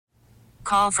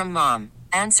Call from mom.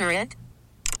 Answer it.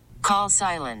 Call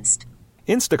silenced.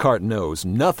 Instacart knows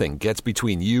nothing gets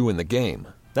between you and the game.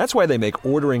 That's why they make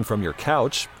ordering from your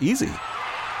couch easy.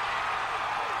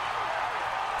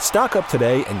 Stock up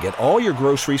today and get all your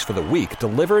groceries for the week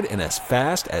delivered in as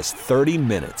fast as 30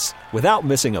 minutes without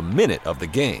missing a minute of the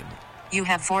game. You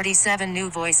have 47 new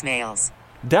voicemails.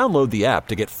 Download the app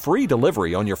to get free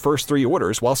delivery on your first 3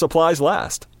 orders while supplies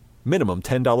last. Minimum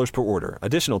 $10 per order.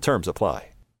 Additional terms apply.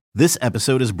 This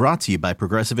episode is brought to you by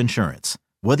Progressive Insurance.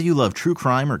 Whether you love true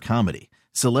crime or comedy,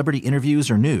 celebrity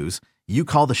interviews or news, you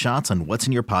call the shots on what's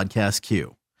in your podcast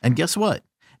queue. And guess what?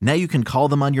 Now you can call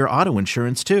them on your auto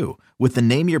insurance too with the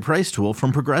Name Your Price tool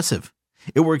from Progressive.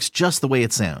 It works just the way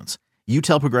it sounds. You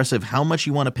tell Progressive how much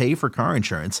you want to pay for car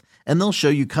insurance, and they'll show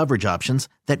you coverage options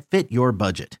that fit your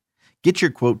budget. Get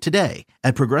your quote today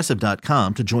at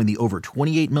Progressive.com to join the over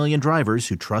 28 million drivers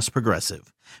who trust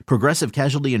Progressive. Progressive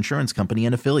Casualty Insurance Company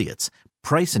and Affiliates.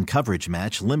 Price and coverage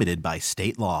match limited by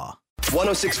state law.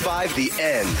 106.5 The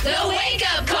End. The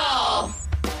Wake Up Call.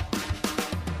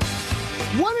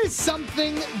 What is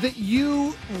something that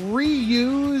you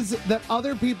reuse that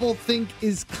other people think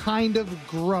is kind of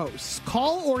gross?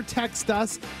 Call or text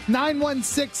us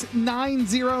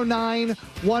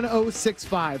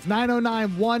 916-909-1065.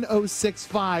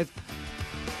 909-1065.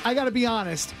 I got to be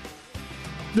honest.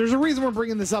 There's a reason we're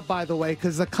bringing this up, by the way,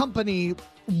 because the company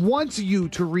wants you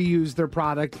to reuse their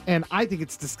product, and I think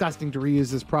it's disgusting to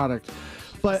reuse this product.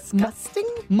 But disgusting?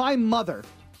 My mother,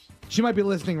 she might be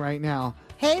listening right now.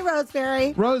 Hey,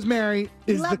 Rosemary. Rosemary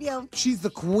is she's the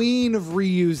queen of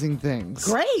reusing things.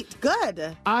 Great.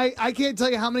 Good. I can't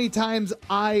tell you how many times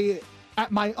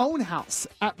at my house,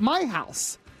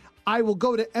 I will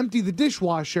go to empty the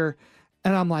dishwasher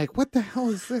and I'm like, what the hell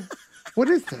is this? What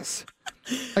is this?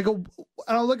 I go, and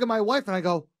I'll look at my wife and I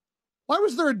go, why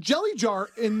was there a jelly jar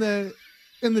in the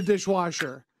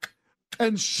dishwasher?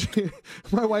 And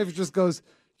my wife just goes,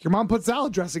 your mom put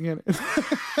salad dressing in it.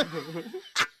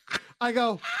 I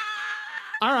go,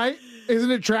 all right,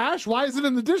 isn't it trash? Why is it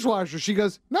in the dishwasher? She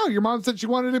goes, no, your mom said she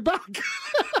wanted it back. Good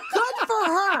for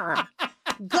her.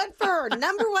 Good for her.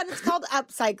 Number one, it's called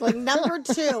upcycling. Number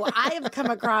two, I have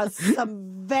come across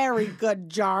some very good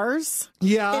jars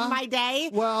in my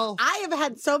day. Well, I have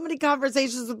had so many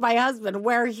conversations with my husband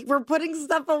where we're putting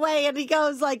stuff away and he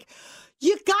goes like,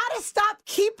 you gotta stop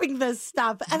keeping this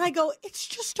stuff. And I go, it's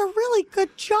just a really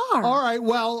good jar. All right.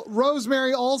 Well,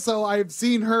 Rosemary also, I've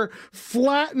seen her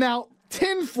flatten out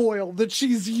tinfoil that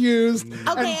she's used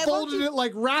and folded it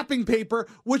like wrapping paper,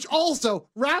 which also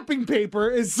wrapping paper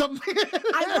is something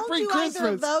I don't every do Christmas. either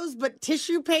of those, but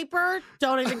tissue paper,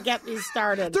 don't even get me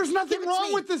started. There's nothing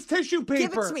wrong with this tissue paper.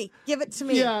 Give it to me. Give it to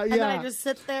me. Yeah, and then I just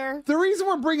sit there. The reason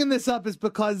we're bringing this up is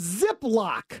because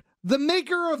Ziploc, the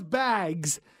maker of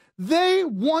bags, they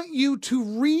want you to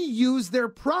reuse their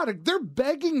product. They're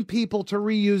begging people to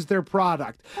reuse their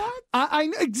product. What?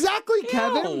 Exactly,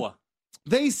 Kevin.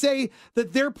 They say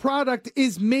that their product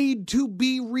is made to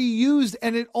be reused,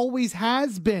 and it always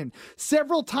has been.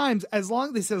 Several times, as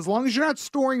long as you're not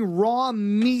storing raw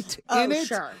meat in it,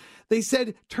 sure. They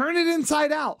said turn it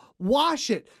inside out,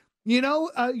 wash it,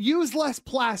 use less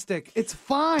plastic. It's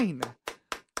fine.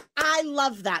 I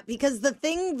love that because the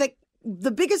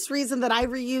biggest reason that I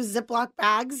reuse Ziploc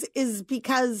bags is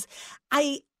because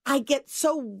I get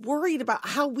so worried about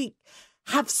how we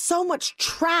have so much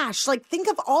trash. Like, think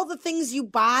of all the things you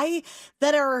buy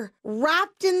that are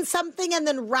wrapped in something and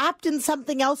then wrapped in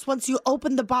something else once you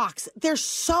open the box. There's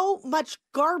so much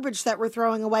garbage that we're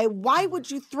throwing away. Why would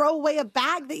you throw away a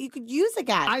bag that you could use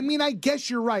again? I mean, I guess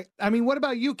you're right. I mean, what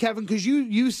about you, Kevin? Because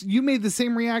you made the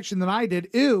same reaction that I did.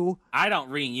 Ew. I don't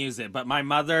reuse it, but my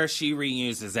mother, she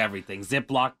reuses everything.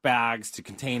 Ziploc bags to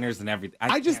containers and everything.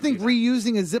 I just think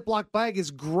reusing a Ziploc bag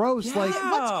is gross. Yeah. Like,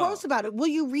 what's gross about it? Will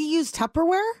you reuse Tupperware?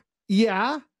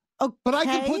 Yeah. Okay. But I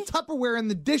can put Tupperware in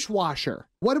the dishwasher.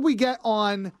 What did we get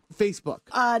on Facebook?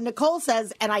 Nicole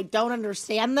says, and I don't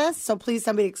understand this, so please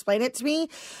somebody explain it to me.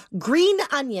 Green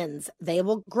onions, they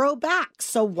will grow back,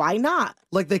 so why not?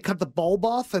 Like they cut the bulb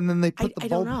off and then they put the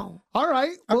bulb... I don't know. All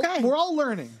right. Okay. We're all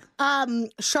learning.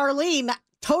 Charlene,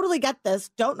 totally get this.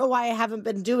 Don't know why I haven't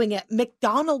been doing it.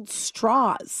 McDonald's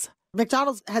straws.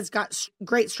 McDonald's has got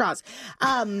great straws.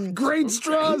 Great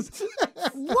straws.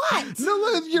 What?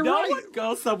 No, you're right. No one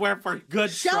goes somewhere for good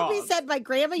Shelby straws. said my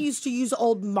grandma used to use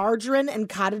old margarine and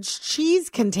cottage cheese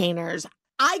containers.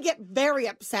 I get very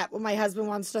upset when my husband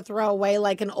wants to throw away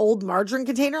like an old margarine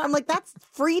container. I'm like, that's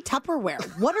free Tupperware.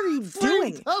 What are you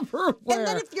doing? Tupperware. And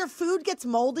then if your food gets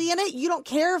moldy in it, you don't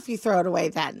care if you throw it away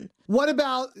then. What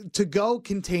about to-go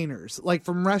containers, like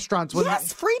from restaurants?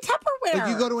 Yes, free Tupperware. Like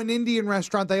you go to an Indian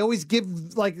restaurant, they always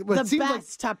give like what the seems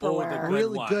best Tupperware. good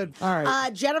really one. good. All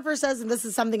right. Jennifer says, and this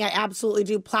is something I absolutely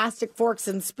do, plastic forks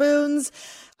and spoons.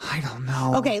 I don't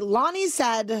know. Okay, Lonnie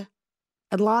said,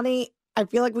 and Lonnie, I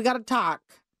feel like we got to talk.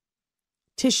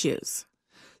 Tissues.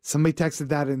 Somebody texted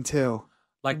that in too.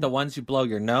 Like the ones you blow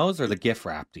your nose or the gift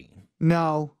wrapping?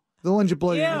 No, the ones you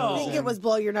blow your Ew. nose I think in. it was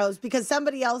blow your nose because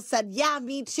somebody else said, yeah,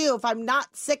 me too. If I'm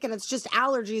not sick and it's just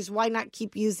allergies, why not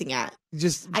keep using it?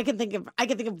 Just I can think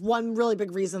of one really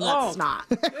big reason that's not.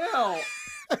 Ew.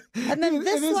 And then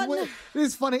this one, it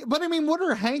is funny, but I mean, what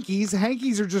are hankies?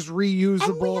 Hankies are just reusable.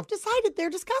 and we have decided they're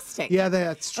disgusting. Yeah,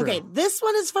 that's true. Okay, this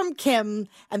one is from Kim,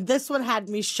 and this one had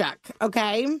me shook.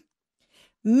 Okay,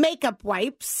 makeup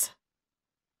wipes.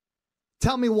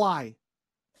 Tell me why.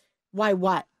 Why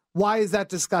what? Why is that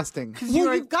disgusting?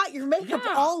 Well, you've got your makeup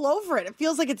Yeah. all over it. It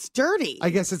feels like it's dirty. I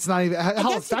guess it's not even. I How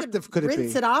guess you effective could it be?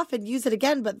 rinse it off and use it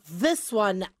again, but this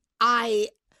one, I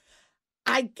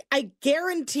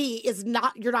guarantee is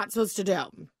not. You're not supposed to do.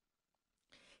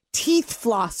 Teeth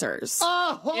flossers.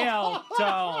 Oh, Ew,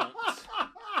 don't.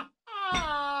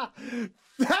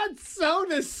 That's so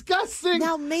disgusting.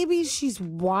 Now maybe she's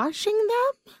washing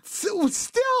them.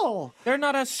 Still, They're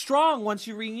not as strong once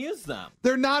you reuse them.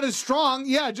 they're not as strong.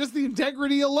 Yeah, just the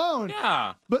integrity alone.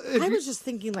 Yeah. But if I you- was just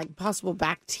thinking like possible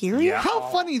bacteria. Yeah. how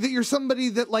funny that you're somebody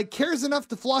that like cares enough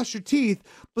to floss your teeth,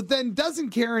 but then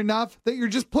doesn't care enough that you're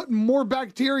just putting more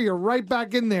bacteria right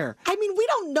back in there. I mean, we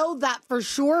don't know that for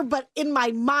sure, but in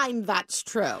my mind, that's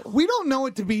true. We don't know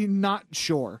it to be not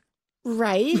sure.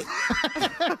 Right?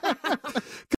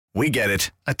 We get it.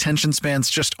 Attention spans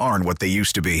just aren't what they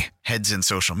used to be. Heads in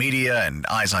social media and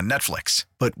eyes on Netflix.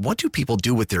 But what do people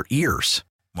do with their ears?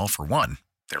 Well, for one,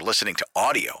 they're listening to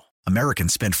audio.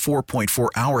 Americans spend 4.4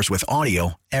 hours with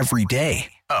audio every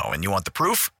day. Oh, and you want the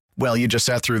proof? Well, you just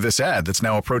sat through this ad that's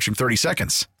now approaching 30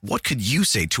 seconds. What could you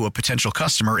say to a potential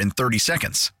customer in 30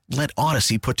 seconds? Let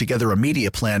Odyssey put together a media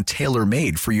plan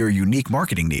tailor-made for your unique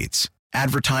marketing needs.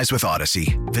 Advertise with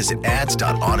Odyssey. Visit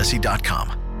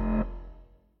ads.odyssey.com.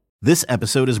 This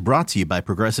episode is brought to you by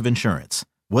Progressive Insurance.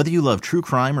 Whether you love true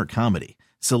crime or comedy,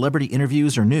 celebrity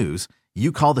interviews or news,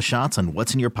 you call the shots on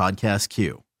what's in your podcast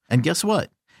queue. And guess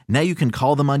what? Now you can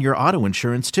call them on your auto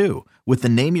insurance too with the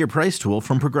Name Your Price tool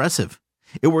from Progressive.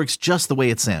 It works just the way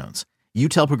it sounds. You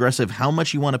tell Progressive how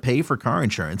much you want to pay for car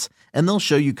insurance, and they'll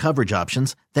show you coverage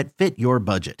options that fit your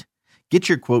budget. Get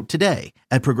your quote today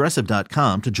at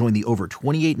Progressive.com to join the over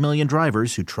 28 million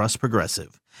drivers who trust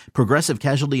Progressive. Progressive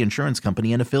Casualty Insurance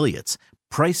Company and Affiliates.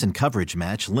 Price and coverage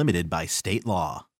match limited by state law.